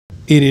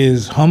It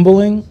is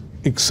humbling,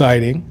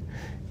 exciting.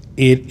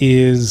 It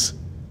is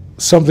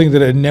something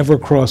that had never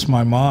crossed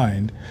my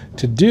mind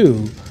to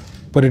do,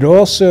 but it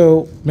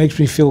also makes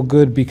me feel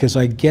good because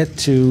I get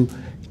to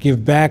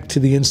give back to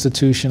the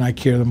institution I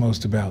care the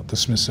most about, the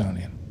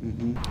Smithsonian.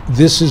 Mm-hmm.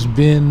 This has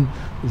been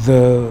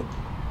the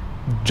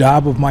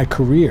job of my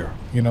career,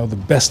 you know, the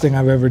best thing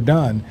I've ever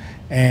done.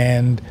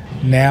 And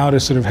now to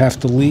sort of have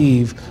to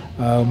leave,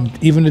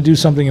 even to do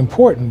something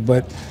important,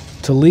 but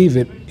to leave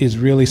it is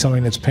really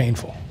something that's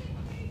painful.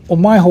 Well,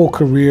 my whole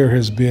career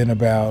has been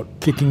about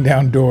kicking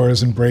down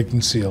doors and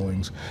breaking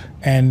ceilings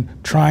and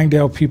trying to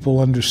help people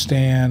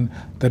understand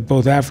that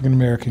both African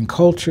American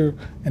culture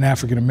and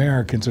African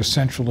Americans are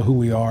central to who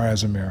we are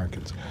as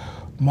Americans.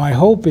 My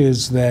hope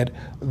is that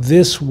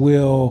this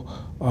will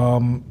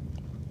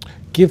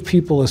give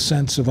people a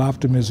sense of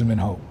optimism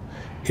and hope.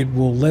 It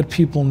will let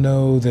people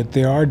know that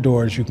there are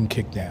doors you can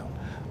kick down,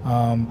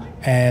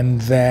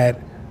 and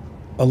that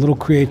a little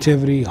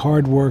creativity,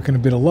 hard work, and a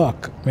bit of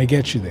luck may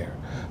get you there.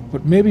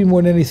 But maybe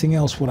more than anything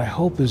else, what I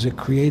hope is it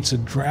creates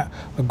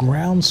a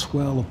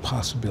groundswell of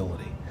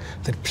possibility,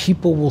 that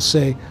people will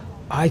say,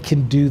 I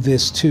can do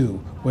this too,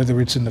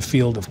 whether it's in the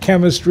field of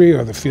chemistry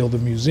or the field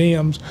of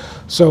museums.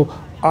 So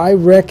I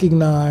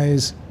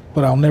recognize,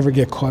 but I'll never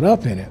get caught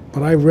up in it,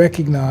 but I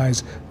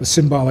recognize the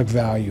symbolic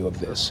value of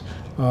this.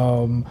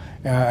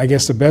 I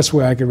guess the best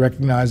way I could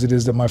recognize it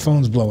is that my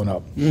phone's blowing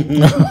up.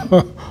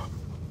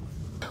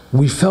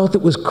 We felt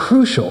it was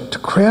crucial to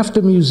craft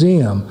a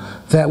museum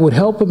that would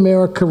help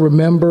America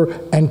remember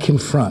and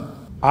confront.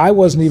 I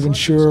wasn't even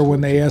sure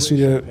when they asked me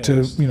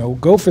to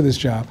go for this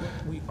job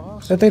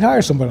that they'd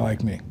hire somebody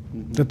like me,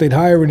 that they'd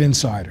hire an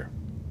insider,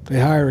 they'd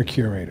hire a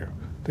curator,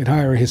 they'd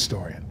hire a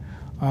historian.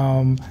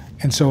 And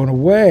so in a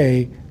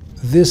way,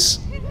 this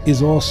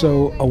is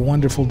also a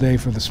wonderful day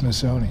for the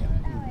Smithsonian,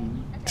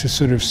 to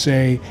sort of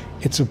say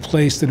it's a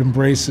place that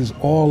embraces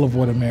all of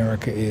what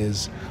America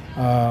is,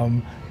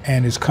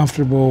 and is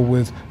comfortable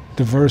with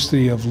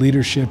diversity of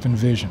leadership and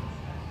vision.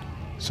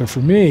 So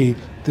for me,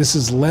 this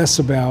is less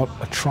about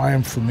a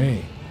triumph for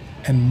me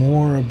and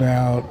more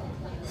about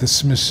the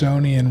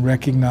Smithsonian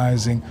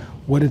recognizing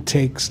what it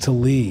takes to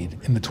lead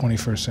in the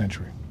 21st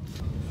century.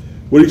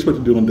 What do you expect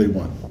to do on day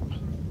one?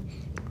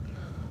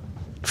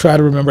 Try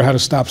to remember how to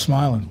stop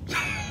smiling.